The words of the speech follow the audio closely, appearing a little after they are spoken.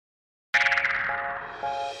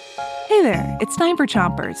Hey there, it's time for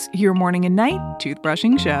Chompers, your morning and night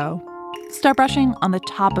toothbrushing show. Start brushing on the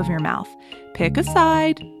top of your mouth. Pick a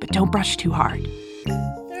side, but don't brush too hard.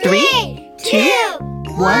 3, 2,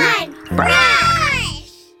 1,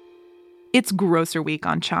 brush! It's Grocer Week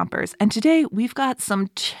on Chompers, and today we've got some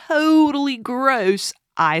totally gross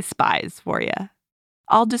I Spies for you.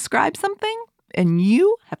 I'll describe something, and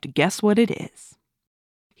you have to guess what it is.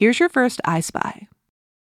 Here's your first I Spy.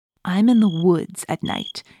 I'm in the woods at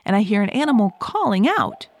night, and I hear an animal calling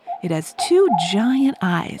out. It has 2 giant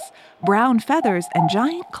eyes, brown feathers, and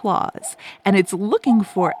giant claws, and it's looking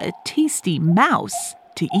for a tasty mouse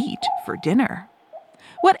to eat for dinner.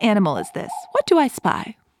 What animal is this? What do I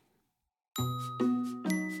spy?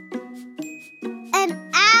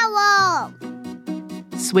 An owl!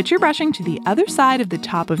 Switch your brushing to the other side of the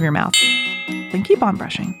top of your mouth. Then keep on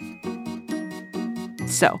brushing.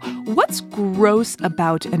 So, what's gross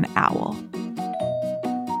about an owl?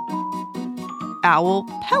 Owl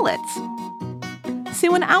pellets. See,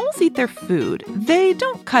 when owls eat their food, they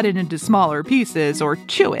don't cut it into smaller pieces or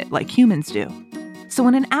chew it like humans do. So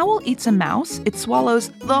when an owl eats a mouse, it swallows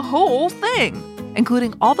the whole thing,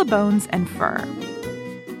 including all the bones and fur.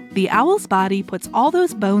 The owl's body puts all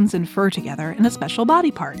those bones and fur together in a special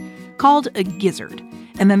body part called a gizzard,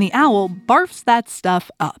 and then the owl barfs that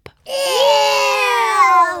stuff up. Ew!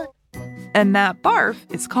 And that barf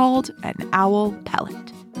is called an owl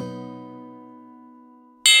pellet.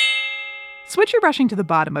 Switch your brushing to the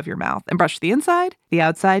bottom of your mouth and brush the inside, the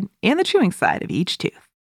outside, and the chewing side of each tooth.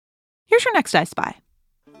 Here's your next I Spy.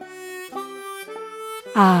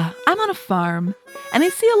 I'm on a farm, and I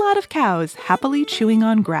see a lot of cows happily chewing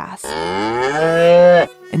on grass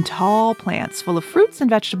and tall plants full of fruits and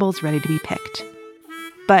vegetables ready to be picked.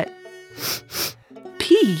 But,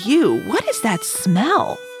 P.U., what is that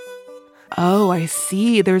smell? Oh, I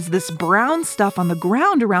see. There's this brown stuff on the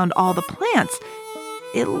ground around all the plants.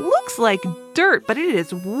 It looks like dirt, but it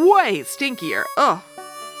is way stinkier. Ugh.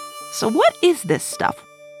 So what is this stuff?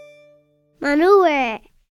 Manure.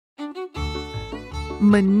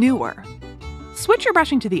 Manure. Switch your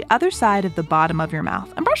brushing to the other side of the bottom of your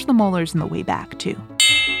mouth and brush the molars in the way back, too.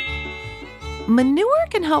 Manure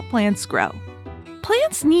can help plants grow.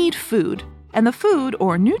 Plants need food, and the food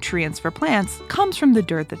or nutrients for plants comes from the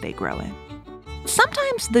dirt that they grow in.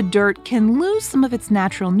 Sometimes the dirt can lose some of its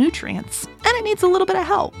natural nutrients, and it needs a little bit of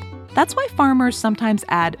help. That's why farmers sometimes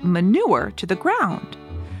add manure to the ground.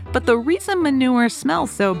 But the reason manure smells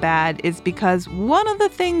so bad is because one of the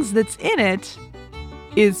things that's in it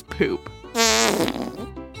is poop.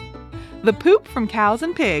 The poop from cows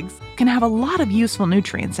and pigs can have a lot of useful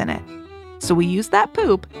nutrients in it. So we use that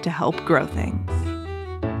poop to help grow things.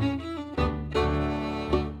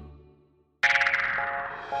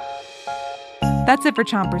 That's it for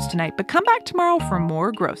Chompers tonight, but come back tomorrow for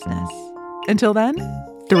more grossness. Until then,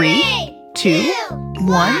 3, 2,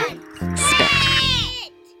 1, spit.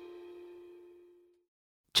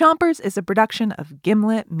 Chompers is a production of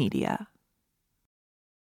Gimlet Media.